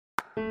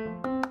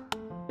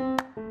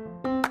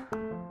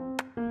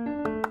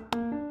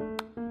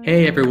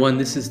Hey everyone,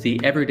 this is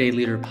the Everyday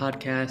Leader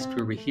podcast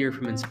where we hear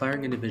from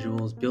inspiring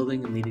individuals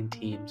building and leading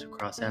teams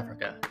across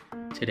Africa.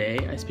 Today,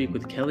 I speak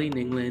with Kelly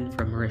Ng-Lun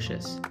from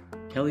Mauritius.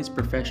 Kelly's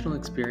professional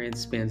experience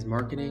spans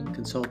marketing,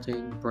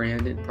 consulting,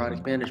 brand, and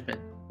product management.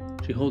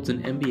 She holds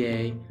an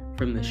MBA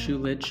from the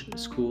Schulich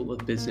School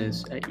of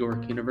Business at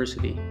York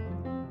University.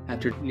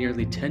 After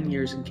nearly 10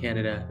 years in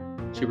Canada,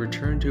 she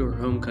returned to her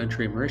home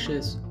country,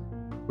 Mauritius,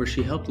 where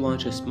she helped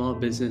launch a small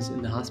business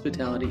in the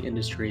hospitality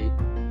industry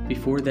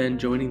before then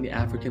joining the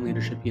African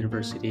Leadership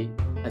University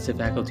as a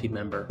faculty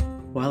member.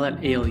 While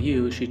at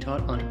ALU, she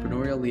taught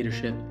entrepreneurial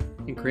leadership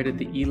and created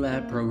the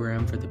ELAB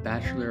program for the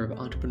Bachelor of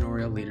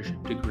Entrepreneurial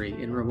Leadership degree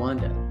in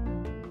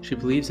Rwanda. She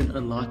believes in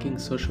unlocking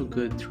social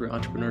good through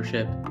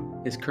entrepreneurship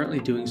and is currently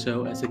doing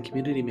so as a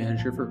community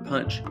manager for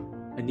Punch,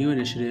 a new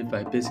initiative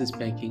by business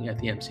banking at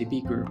the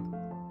MCB Group.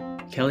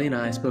 Kelly and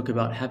I spoke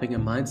about having a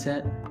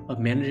mindset of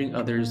managing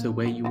others the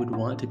way you would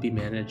want to be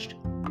managed,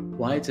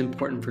 why it's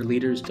important for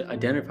leaders to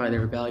identify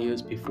their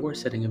values before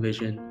setting a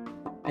vision,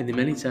 and the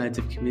many sides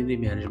of community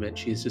management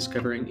she is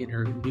discovering in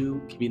her new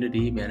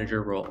community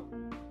manager role.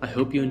 I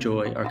hope you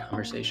enjoy our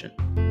conversation.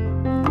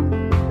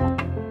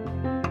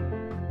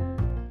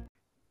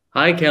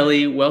 Hi,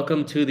 Kelly.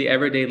 Welcome to the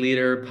Everyday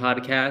Leader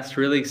podcast.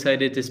 Really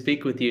excited to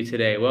speak with you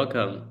today.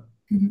 Welcome.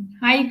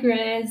 Hi,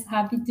 Chris.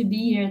 Happy to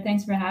be here.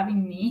 Thanks for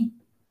having me.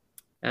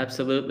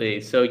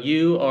 Absolutely. So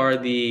you are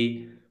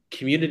the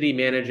community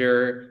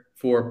manager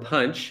for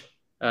Punch,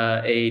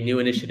 a new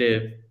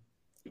initiative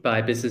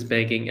by business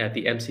banking at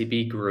the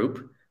MCB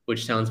Group,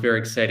 which sounds very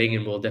exciting,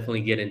 and we'll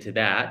definitely get into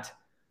that.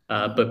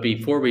 But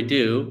before we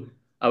do,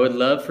 I would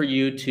love for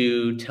you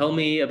to tell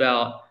me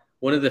about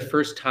one of the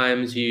first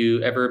times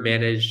you ever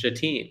managed a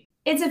team.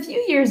 It's a few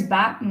years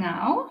back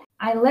now.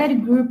 I led a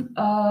group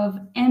of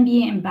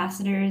MBA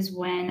ambassadors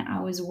when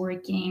I was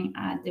working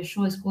at the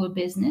Schulich School of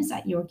Business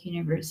at York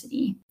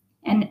University.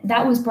 And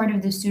that was part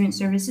of the Student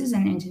Services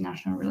and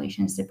International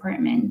Relations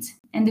Department.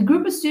 And the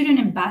group of student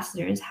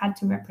ambassadors had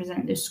to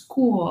represent the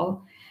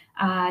school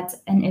at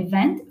an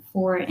event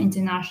for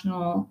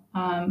international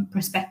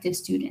prospective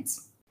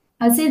students.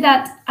 I'd say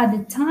that at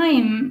the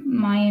time,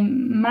 my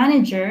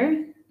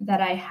manager that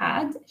I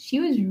had,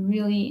 she was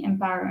really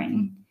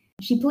empowering.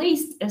 She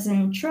placed us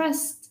in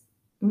trust,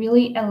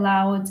 really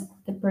allowed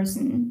the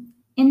person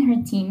in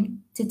her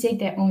team to take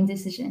their own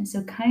decisions.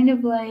 So kind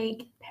of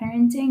like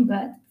parenting,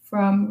 but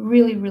from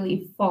really,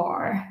 really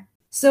far.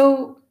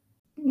 So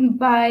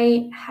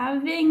by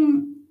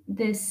having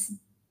this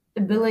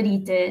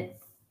ability to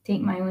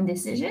take my own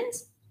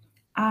decisions,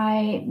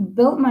 I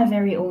built my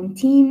very own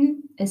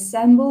team,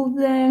 assembled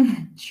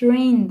them,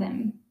 trained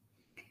them.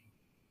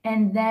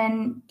 And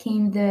then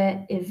came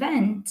the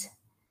event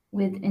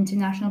with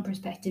international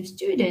prospective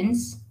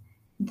students.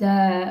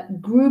 The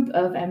group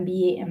of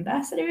MBA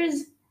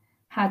ambassadors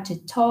had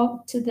to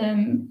talk to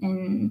them,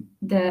 and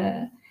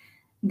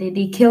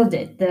they killed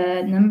it.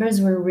 The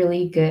numbers were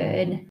really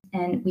good,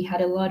 and we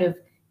had a lot of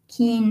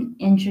keen,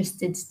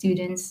 interested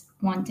students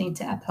wanting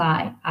to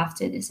apply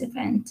after this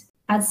event.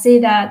 I'd say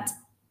that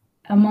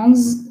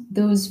amongst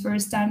those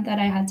first time that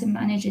I had to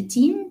manage a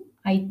team,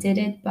 I did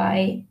it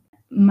by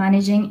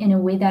managing in a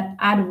way that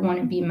I'd want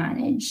to be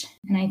managed.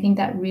 And I think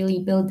that really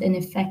built an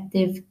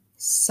effective,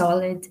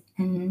 solid,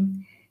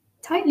 and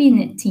tightly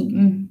knit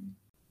team.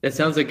 That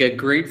sounds like a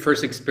great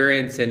first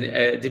experience.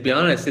 And to be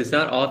honest, it's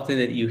not often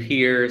that you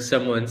hear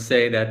someone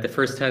say that the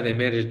first time they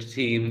managed a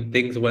team,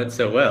 things went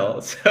so well.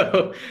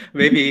 So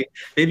maybe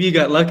you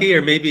got lucky,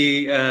 or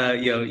maybe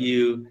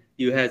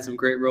you had some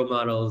great role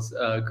models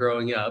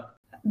growing up.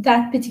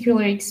 That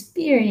particular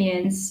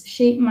experience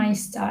shaped my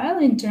style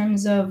in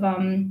terms of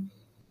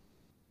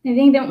I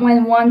think that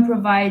when one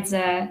provides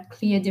a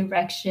clear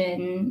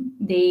direction,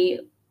 they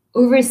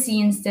oversee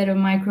instead of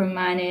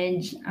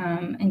micromanage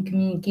and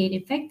communicate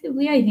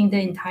effectively. I think the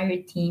entire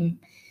team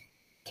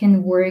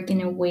can work in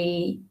a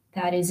way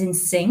that is in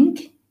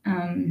sync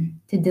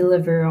to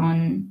deliver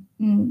on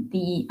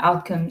the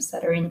outcomes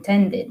that are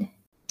intended.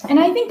 And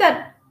I think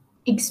that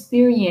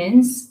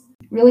experience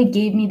really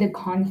gave me the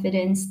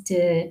confidence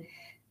to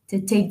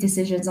take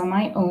decisions on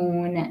my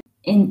own.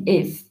 And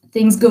if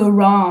things go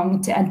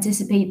wrong, to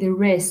anticipate the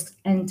risk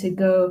and to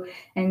go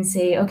and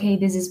say, okay,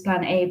 this is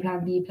plan A,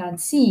 plan B, plan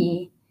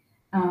C.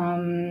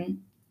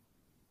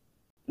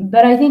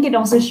 But I think it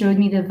also showed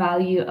me the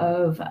value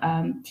of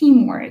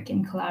teamwork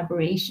and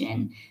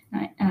collaboration.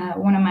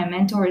 One of my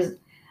mentors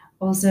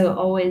also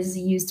always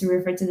used to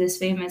refer to this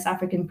famous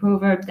African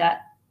proverb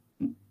that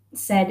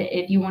said,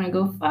 if you want to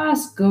go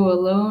fast, go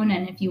alone.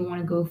 And if you want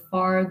to go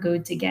far, go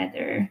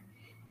together.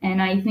 And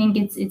I think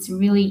it's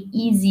really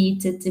easy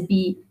to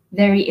be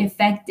very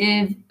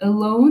effective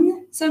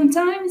alone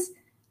sometimes,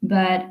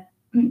 but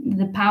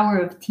the power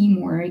of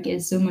teamwork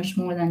is so much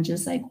more than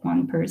just like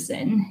one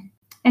person.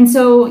 And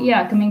so,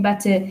 yeah, coming back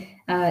to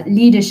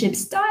leadership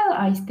style,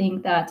 I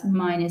think that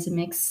mine is a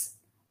mix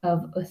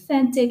of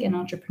authentic and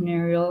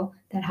entrepreneurial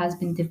that has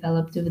been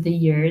developed over the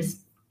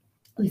years.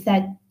 With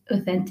that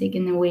authentic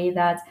in a way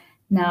that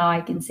now I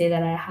can say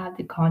that I have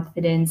the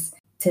confidence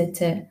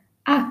to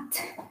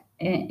act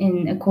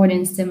in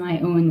accordance to my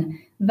own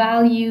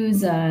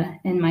values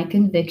and my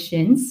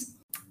convictions,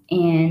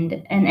 and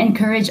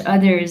encourage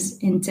others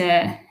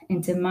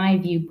into my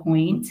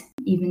viewpoint,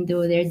 even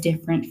though they're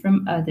different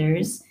from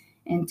others,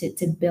 and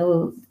to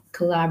build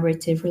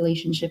collaborative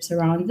relationships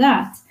around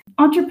that.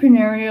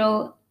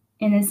 Entrepreneurial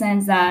in the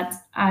sense that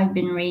I've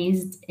been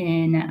raised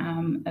in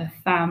a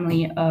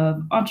family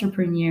of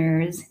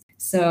entrepreneurs.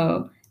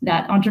 So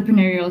that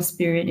entrepreneurial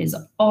spirit is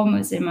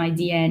almost in my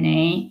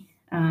DNA,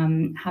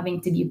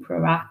 having to be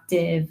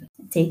proactive,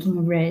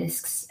 taking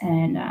risks,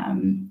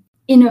 and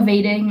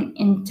innovating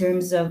in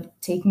terms of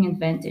taking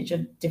advantage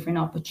of different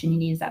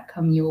opportunities that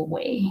come your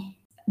way.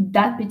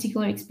 That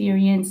particular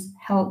experience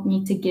helped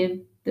me to give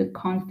the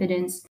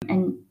confidence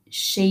and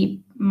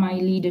shape my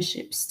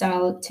leadership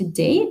style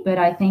today, but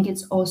I think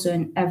it's also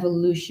an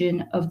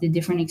evolution of the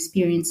different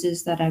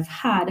experiences that I've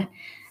had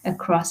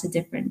across the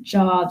different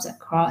jobs,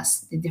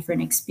 across the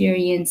different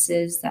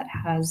experiences, that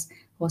has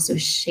also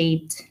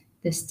shaped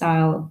the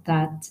style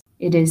that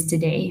it is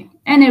today.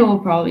 And it will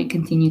probably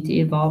continue to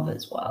evolve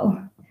as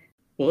well.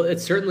 Well, it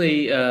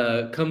certainly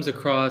comes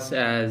across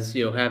as,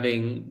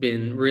 having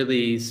been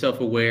really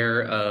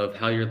self-aware of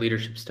how your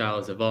leadership style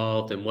has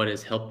evolved and what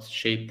has helped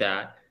shape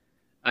that.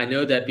 I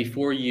know that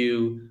before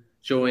you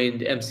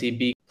joined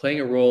MCB, playing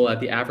a role at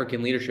the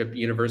African Leadership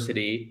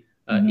University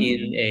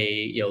in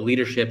a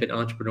leadership and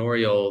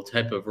entrepreneurial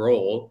type of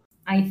role.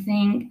 I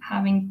think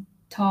having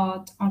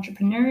taught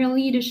entrepreneurial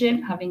leadership,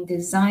 having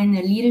designed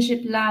a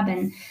leadership lab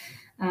and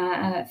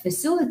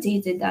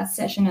facilitated that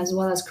session, as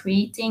well as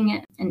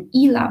creating an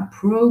e-lab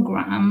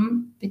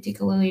program,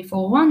 particularly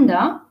for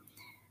Rwanda,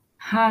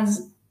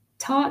 has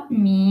taught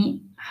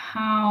me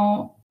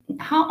how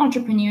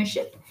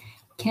entrepreneurship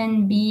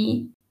can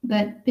be,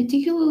 but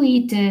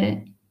particularly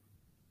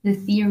the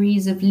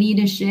theories of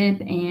leadership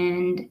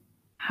and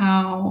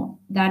how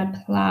that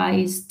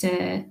applies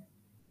to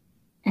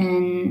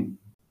an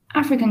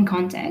African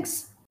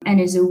context,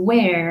 and is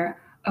aware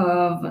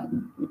of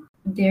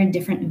their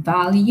different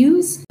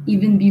values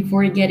even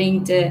before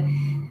getting to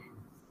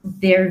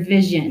their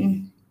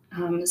vision.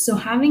 So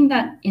having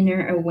that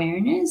inner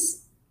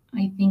awareness,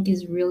 I think,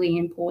 is really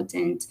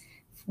important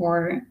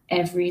for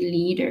every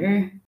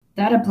leader.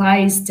 That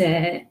applies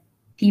to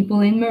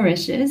people in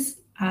Mauritius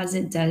as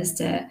it does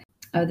to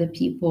other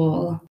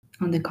people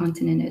on the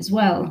continent as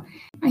well.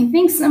 I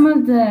think some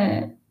of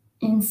the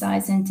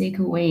insights and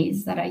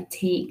takeaways that I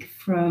take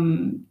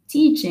from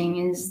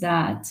teaching is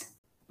that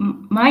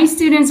my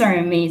students are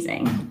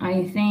amazing.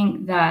 I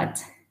think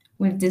that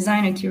we've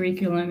designed a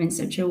curriculum in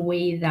such a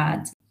way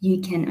that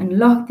you can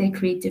unlock their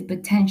creative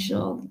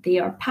potential. They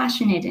are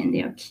passionate and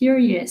they are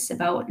curious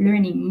about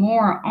learning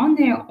more on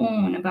their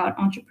own about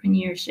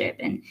entrepreneurship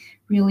and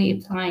really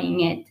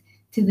applying it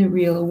to the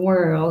real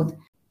world.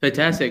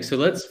 Fantastic. So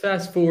let's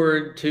fast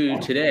forward to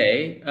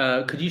today.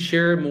 Could you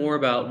share more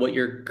about what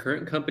your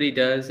current company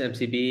does,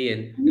 MCB,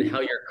 and how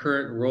your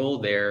current role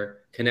there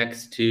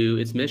connects to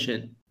its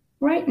mission?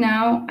 Right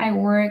now, I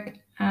work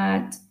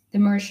at the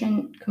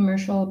Merchant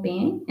Commercial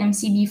Bank,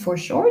 MCB for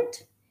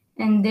short,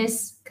 and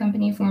this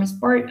company forms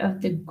part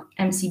of the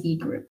MCB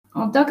group.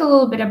 I'll talk a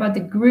little bit about the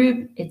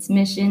group, its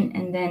mission,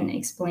 and then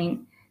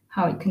explain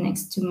how it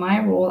connects to my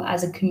role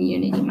as a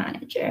community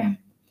manager.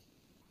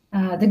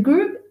 The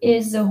group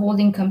is a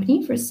holding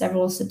company for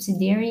several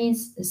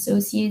subsidiaries,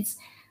 associates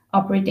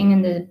operating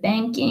in the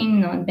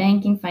banking,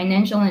 non-banking,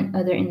 financial, and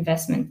other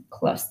investment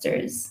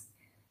clusters.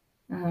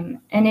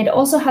 And it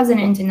also has an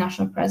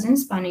international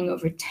presence spanning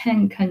over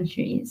 10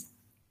 countries.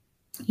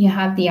 You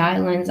have the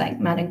islands like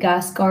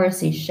Madagascar,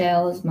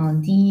 Seychelles,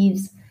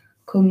 Maldives,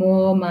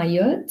 Comores,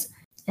 Mayotte.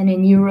 And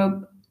in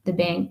Europe, the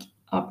bank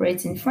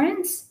operates in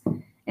France.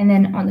 And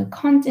then on the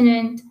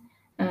continent,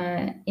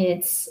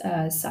 it's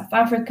South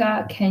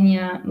Africa,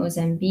 Kenya,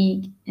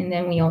 Mozambique, and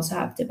then we also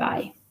have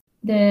Dubai.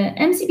 The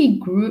MCB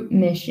Group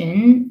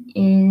mission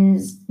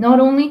is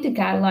not only to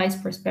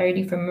catalyze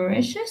prosperity for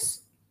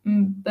Mauritius,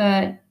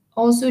 but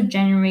also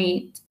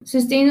generate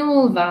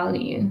sustainable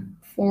value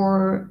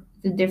for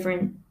the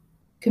different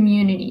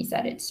communities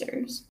that it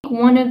serves.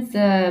 One of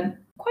the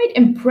quite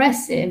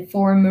impressive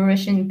for a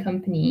Mauritian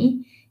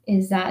company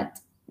is that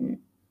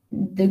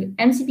the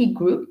MCB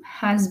Group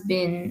has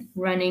been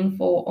running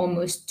for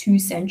almost 2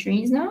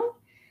 centuries now,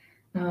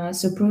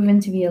 so proven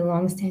to be a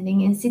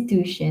long-standing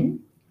institution.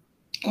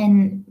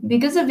 And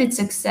because of its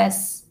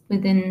success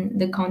within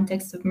the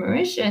context of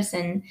Mauritius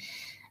and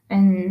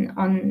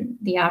on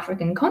the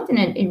African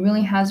continent, it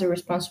really has a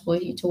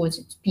responsibility towards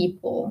its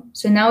people.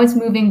 So now it's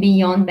moving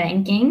beyond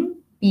banking,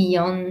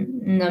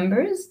 beyond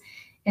numbers,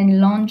 and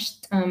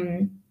launched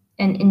an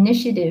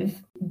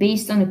initiative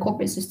based on the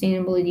corporate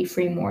sustainability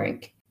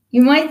framework.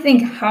 You might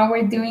think, how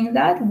we're doing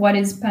that? What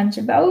is Punch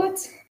about?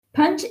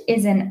 Punch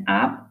is an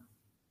app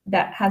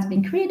that has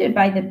been created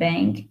by the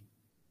bank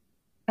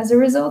as a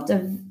result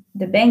of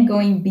the bank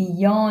going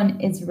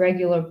beyond its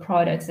regular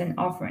products and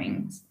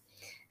offerings.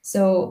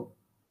 So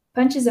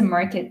Punch is a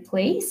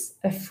marketplace,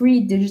 a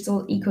free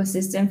digital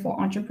ecosystem for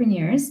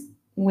entrepreneurs,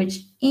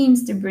 which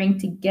aims to bring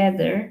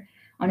together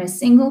on a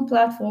single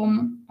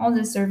platform all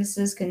the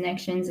services,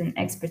 connections, and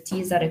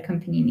expertise that a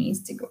company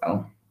needs to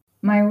grow.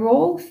 My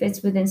role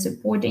fits within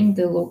supporting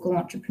the local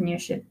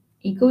entrepreneurship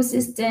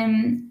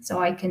ecosystem, so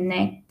I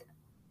connect,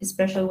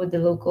 especially with the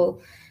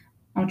local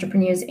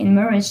entrepreneurs in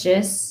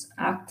Mauritius,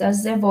 act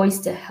as their voice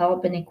to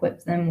help and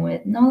equip them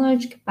with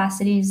knowledge,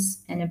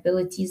 capacities, and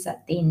abilities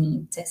that they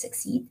need to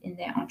succeed in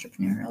their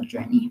entrepreneurial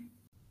journey.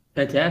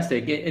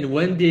 Fantastic. And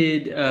when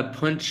did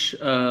Punch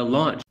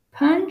launch?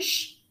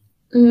 Punch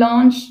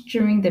launched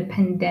during the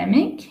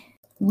pandemic.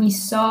 We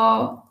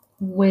saw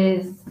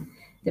with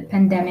the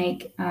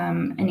pandemic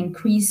an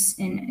increase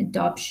in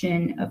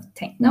adoption of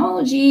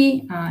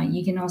technology.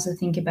 You can also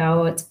think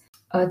about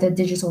other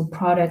digital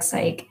products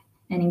like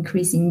an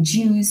increase in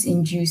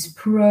Juice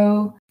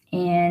Pro,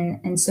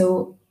 and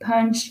so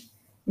Punch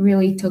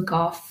really took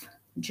off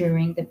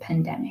during the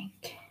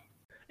pandemic.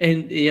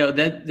 And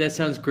that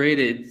sounds great.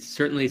 It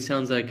certainly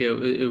sounds like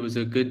it was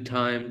a good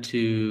time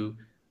to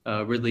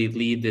really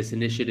lead this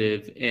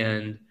initiative.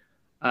 And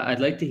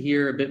I'd like to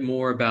hear a bit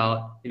more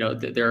about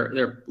there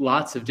are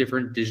lots of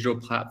different digital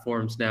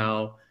platforms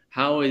now.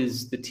 How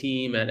is the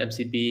team at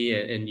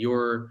MCB and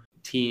your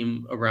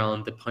team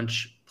around the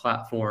Punch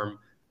platform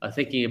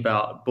thinking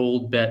about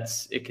bold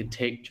bets it can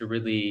take to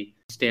really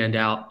stand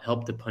out,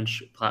 help the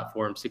Punch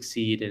platform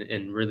succeed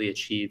and really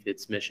achieve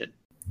its mission?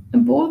 A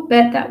bold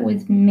bet that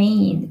was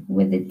made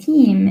with the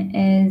team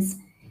is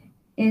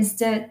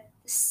to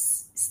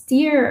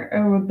steer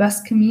a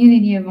robust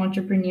community of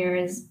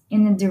entrepreneurs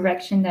in a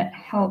direction that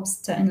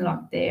helps to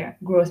unlock their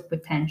growth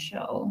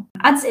potential.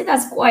 I'd say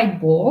that's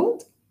quite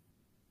bold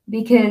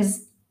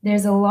because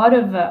there's a lot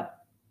of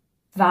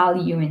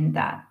value in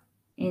that,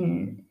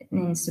 in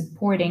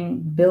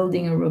supporting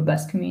building a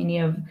robust community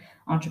of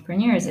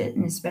entrepreneurs,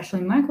 and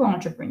especially micro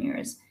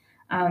entrepreneurs.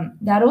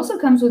 That also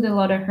comes with a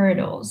lot of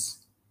hurdles.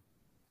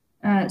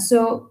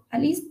 So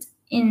at least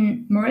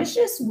in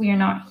Mauritius, we are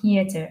not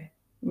here to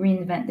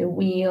reinvent the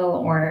wheel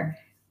or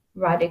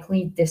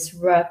radically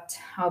disrupt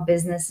how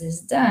business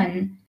is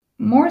done.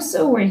 More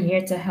so, we're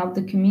here to help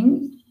the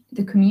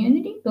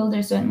community build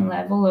a certain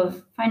level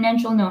of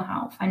financial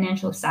know-how,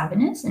 financial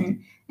savviness,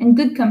 and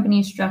good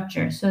company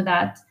structure, so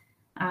that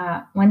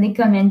when they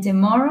come in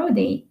tomorrow,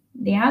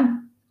 they have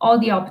all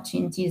the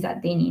opportunities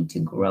that they need to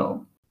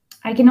grow.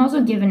 I can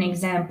also give an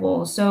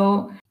example.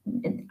 So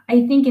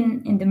I think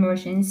in the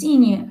Mauritian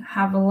scene, you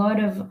have a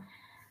lot of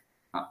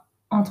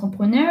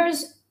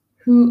entrepreneurs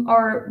who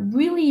are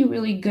really,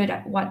 really good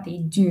at what they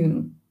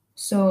do.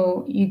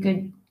 So you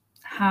could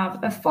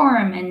have a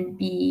farm and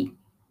be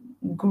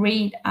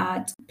great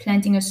at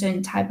planting a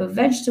certain type of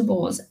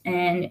vegetables,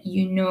 and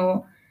you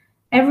know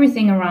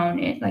everything around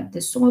it, like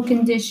the soil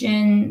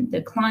condition,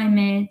 the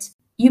climate.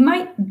 You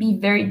might be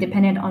very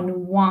dependent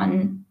on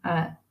one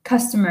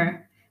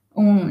customer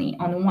only,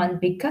 on one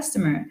big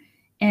customer.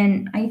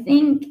 And I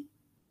think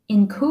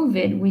in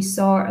COVID, we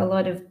saw a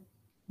lot of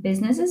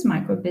businesses,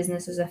 micro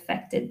businesses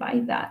affected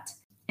by that.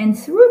 And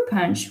through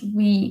Punch,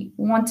 we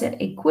want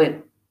to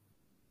equip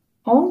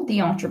all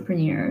the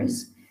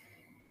entrepreneurs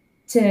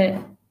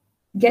to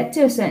get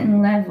to a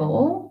certain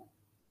level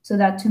so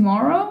that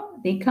tomorrow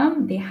they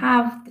come, they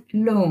have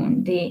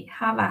loan, they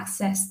have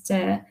access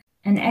to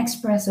an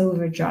express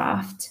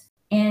overdraft.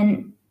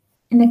 And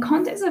in the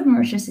context of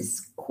Mauritius,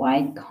 it's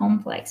quite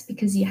complex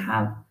because you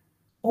have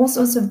all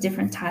sorts of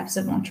different types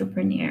of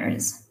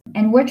entrepreneurs.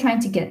 And we're trying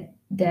to get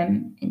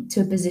them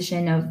into a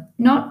position of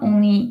not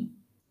only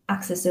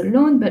access a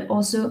loan, but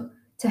also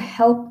to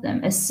help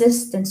them,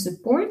 assist and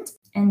support,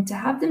 and to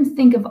have them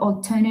think of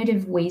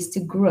alternative ways to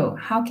grow.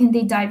 How can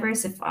they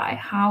diversify?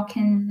 How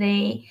can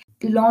they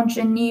launch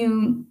a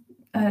new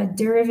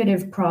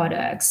derivative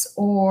products?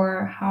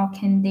 Or how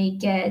can they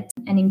get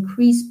an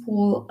increased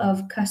pool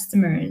of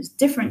customers,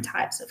 different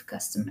types of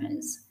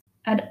customers?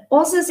 I'd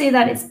also say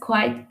that it's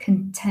quite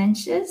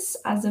contentious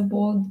as a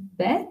bold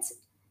bet,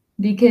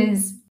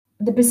 because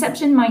the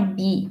perception might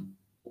be,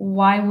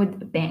 why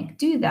would a bank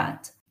do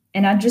that?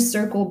 And I'd just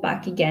circle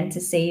back again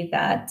to say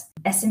that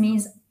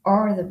SMEs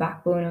are the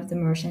backbone of the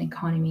Mauritian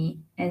economy.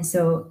 And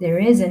so there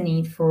is a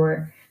need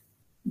for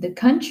the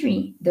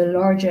country, the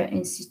larger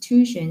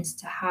institutions,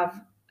 to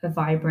have a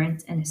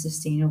vibrant and a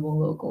sustainable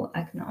local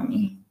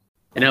economy.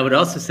 And I would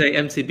also say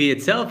MCB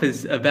itself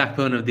is a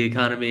backbone of the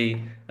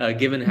economy,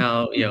 given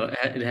how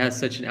it has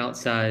such an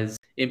outsized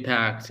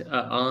impact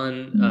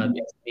on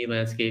the SME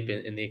landscape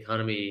and the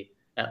economy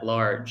at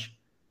large.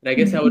 And I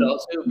guess I would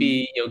also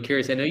be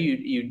curious. I know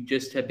you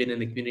just have been in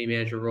the community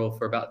manager role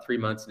for about 3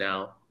 months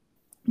now,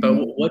 but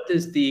what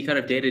does the kind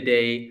of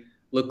day-to-day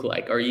look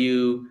like? Are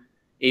you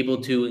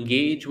able to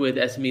engage with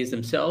SMEs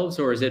themselves,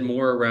 or is it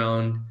more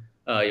around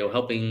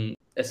helping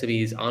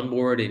SMEs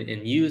onboard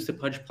and use the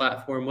Punch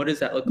platform? What does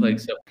that look like?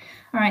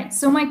 All right.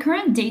 So my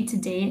current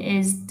day-to-day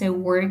is to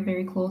work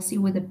very closely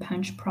with the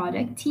Punch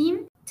product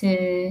team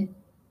to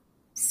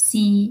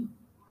see,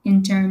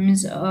 in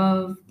terms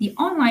of the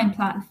online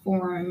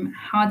platform,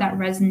 how that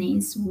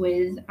resonates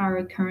with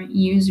our current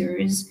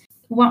users.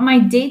 What my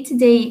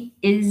day-to-day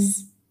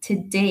is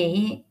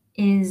today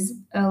is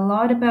a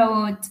lot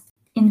about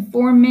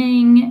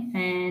informing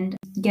and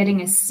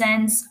getting a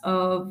sense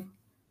of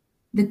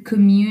the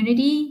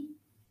community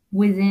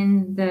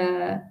within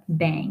the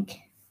bank.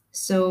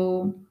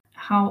 So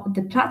how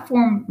the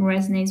platform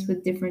resonates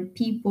with different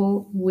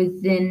people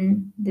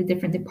within the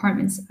different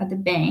departments at the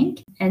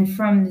bank. And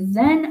from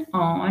then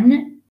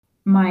on,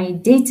 my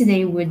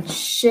day-to-day would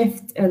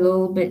shift a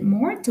little bit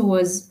more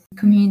towards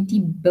community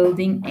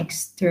building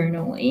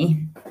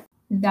externally.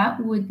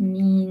 That would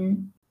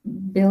mean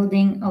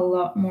building a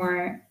lot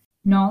more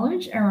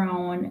knowledge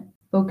around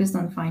focused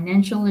on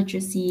financial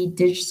literacy,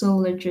 digital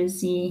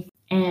literacy,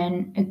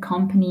 and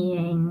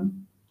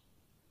accompanying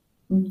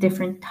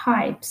different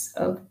types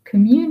of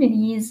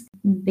communities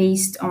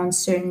based on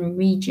certain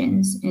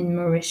regions in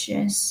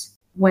Mauritius,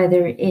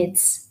 whether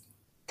it's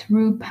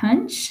through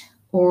Punch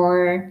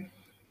or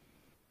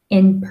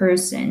in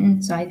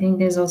person. So I think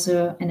there's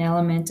also an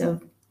element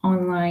of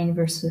online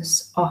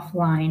versus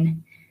offline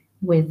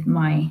with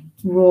my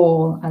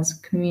role as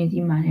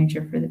community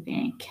manager for the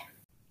bank.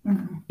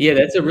 Yeah,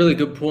 that's a really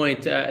good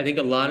point. I think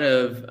a lot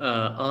of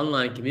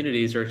online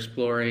communities are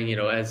exploring,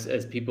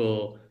 as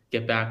people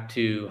get back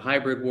to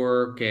hybrid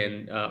work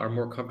and are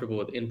more comfortable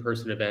with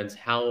in-person events,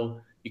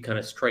 how you kind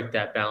of strike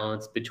that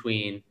balance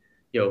between,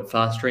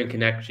 fostering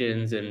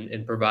connections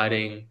and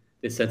providing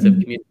this sense of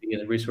community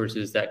and the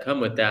resources that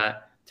come with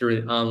that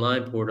through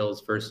online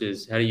portals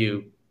versus how do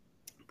you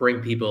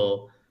bring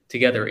people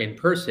together in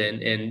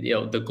person. And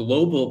the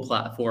global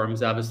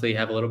platforms obviously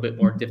have a little bit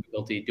more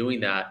difficulty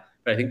doing that,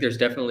 but I think there's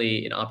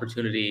definitely an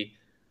opportunity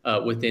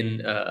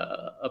within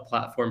a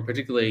platform,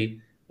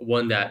 particularly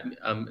one that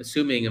I'm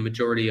assuming a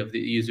majority of the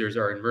users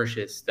are in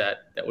Mauritius, that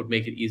would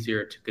make it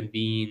easier to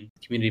convene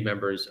community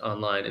members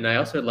online. And I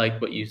also like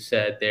what you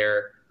said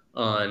there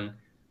on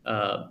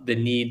the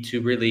need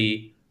to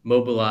really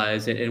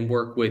mobilize and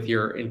work with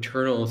your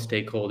internal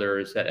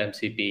stakeholders at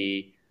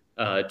MCB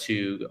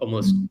to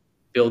almost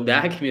build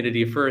that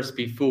community first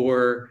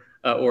before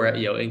or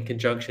in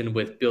conjunction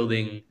with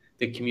building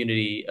the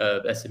community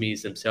of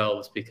SMEs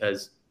themselves,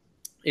 because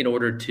in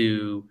order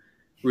to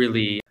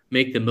really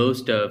make the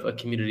most of a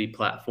community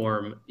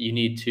platform, you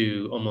need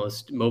to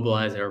almost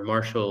mobilize or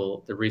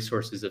marshal the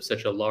resources of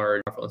such a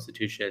large, powerful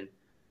institution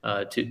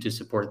to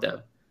support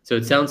them. So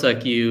it sounds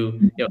like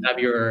you have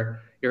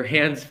your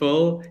hands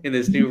full in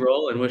this new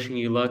role, and wishing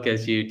you luck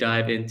as you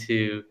dive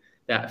into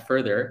that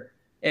further.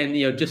 And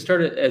just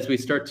as we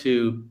start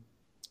to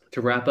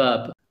wrap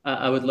up,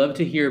 I would love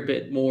to hear a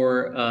bit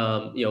more,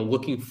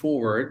 looking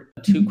forward.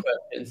 Two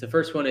questions. The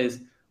first one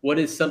is, what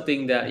is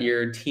something that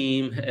your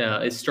team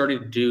is starting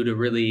to do to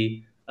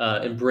really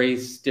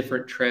embrace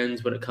different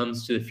trends when it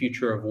comes to the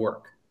future of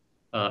work?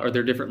 Are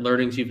there different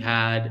learnings you've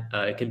had?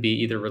 It can be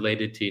either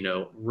related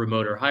to,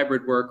 remote or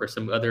hybrid work or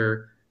some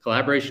other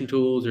collaboration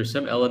tools or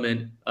some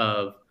element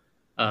of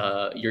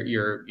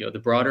your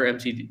the broader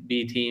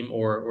MCB team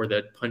or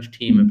the Punch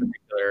team in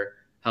particular,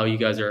 how you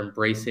guys are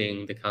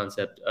embracing the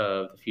concept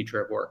of the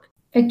future of work.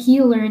 A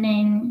key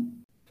learning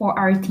for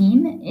our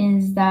team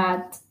is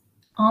that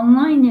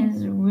online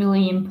is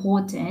really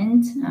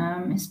important,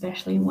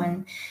 especially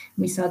when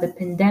we saw the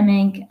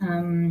pandemic.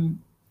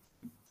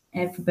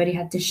 Everybody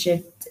had to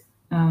shift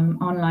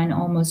online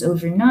almost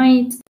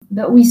overnight,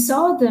 but we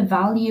saw the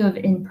value of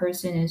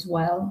in-person as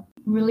well.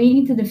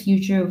 Relating to the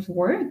future of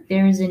work,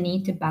 there is a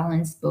need to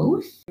balance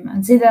both.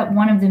 I'd say that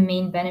one of the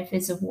main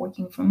benefits of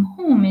working from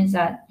home is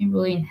that it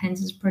really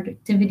enhances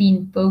productivity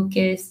and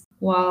focus,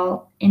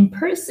 while in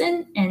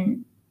person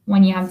and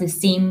when you have the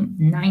same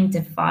 9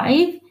 to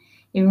 5,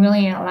 it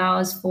really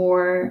allows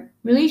for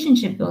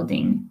relationship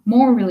building,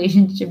 more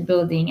relationship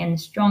building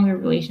and stronger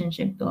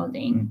relationship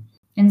building.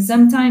 And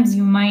sometimes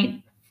you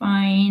might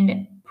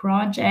find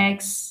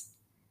projects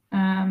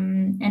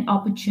and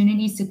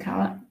opportunities to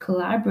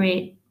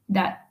collaborate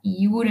that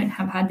you wouldn't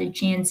have had the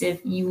chance if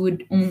you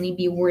would only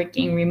be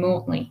working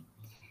remotely.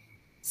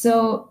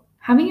 So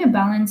having a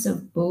balance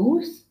of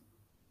both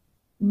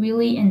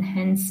really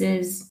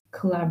enhances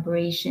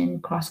collaboration,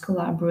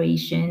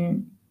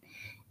 cross-collaboration.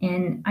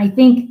 And I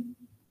think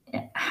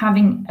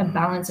having a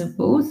balance of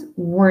both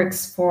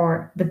works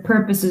for the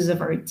purposes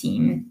of our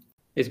team.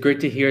 It's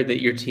great to hear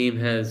that your team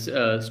has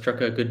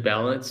struck a good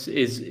balance.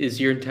 Is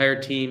your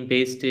entire team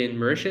based in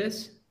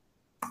Mauritius?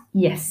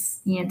 Yes,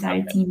 the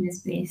entire team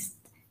is based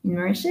in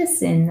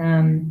Mauritius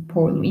and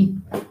Port Louis.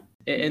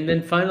 And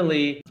then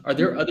finally, are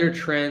there other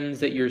trends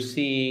that you're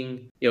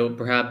seeing,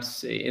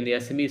 perhaps in the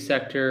SME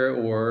sector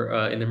or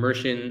in the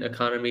Mauritian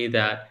economy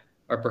that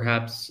are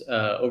perhaps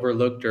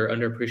overlooked or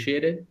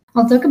underappreciated?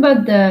 I'll talk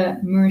about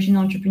the Mauritian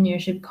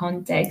entrepreneurship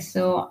context.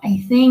 So I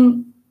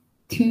think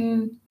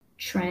two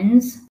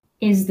trends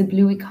is the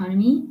blue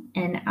economy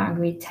and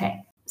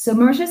agri-tech. So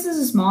Mauritius is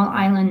a small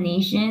island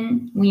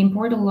nation. We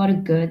import a lot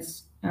of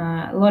goods,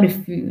 a lot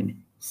of food.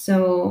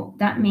 So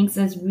that makes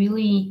us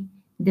really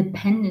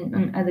dependent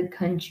on other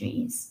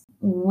countries.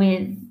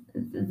 With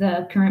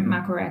the current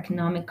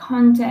macroeconomic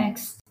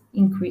context,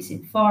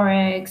 increasing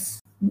forex,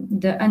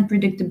 the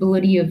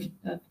unpredictability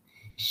of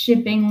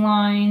shipping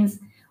lines,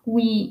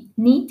 we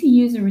need to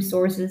use the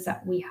resources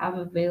that we have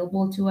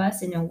available to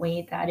us in a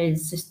way that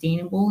is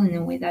sustainable, in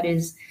a way that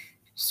is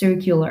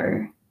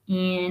circular.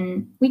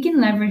 And we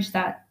can leverage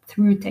that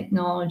through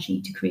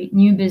technology to create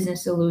new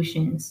business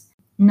solutions,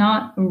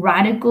 not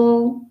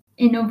radical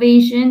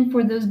innovation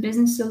for those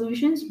business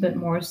solutions, but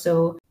more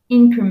so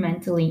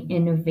incrementally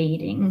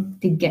innovating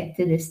to get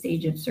to this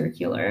stage of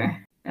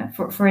circular.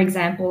 For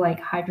example, like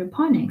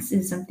hydroponics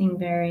is something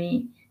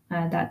very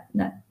that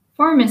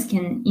farmers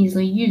can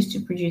easily use to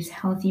produce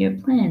healthier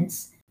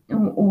plants.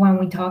 When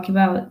we talk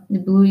about the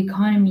blue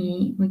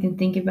economy, we can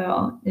think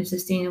about the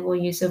sustainable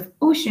use of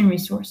ocean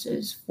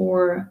resources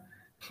for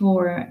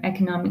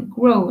economic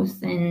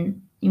growth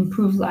and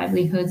improve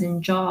livelihoods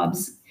and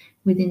jobs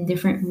within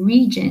different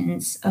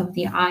regions of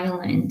the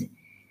island.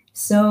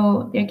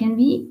 So there can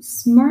be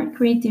smart,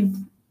 creative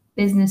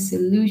business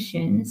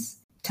solutions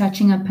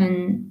touching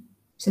upon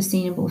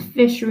sustainable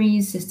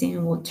fisheries,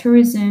 sustainable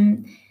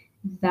tourism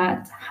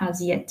that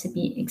has yet to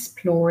be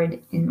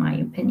explored, in my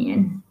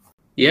opinion.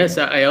 Yes,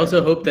 I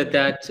also hope that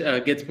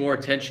gets more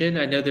attention.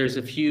 I know there's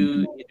a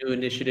few new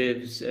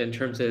initiatives in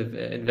terms of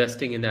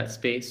investing in that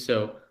space,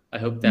 so I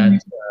hope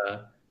that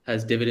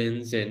has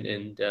dividends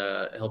and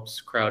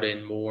helps crowd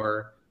in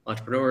more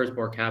entrepreneurs,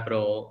 more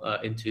capital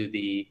into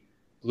the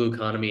blue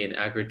economy and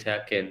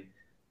agri-tech. And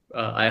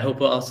I hope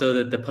also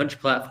that the Punch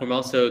platform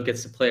also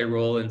gets to play a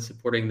role in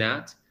supporting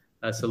that.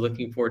 So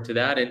looking forward to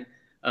that. And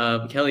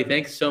Kelly,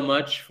 thanks so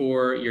much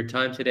for your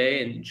time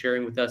today and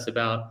sharing with us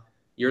about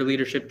your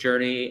leadership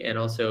journey and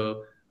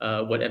also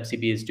what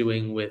MCB is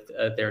doing with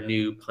their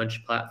new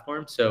Punch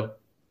platform. So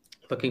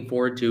looking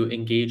forward to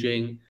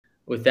engaging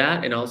with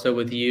that and also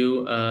with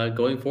you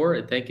going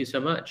forward. Thank you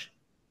so much.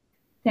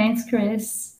 Thanks, Chris.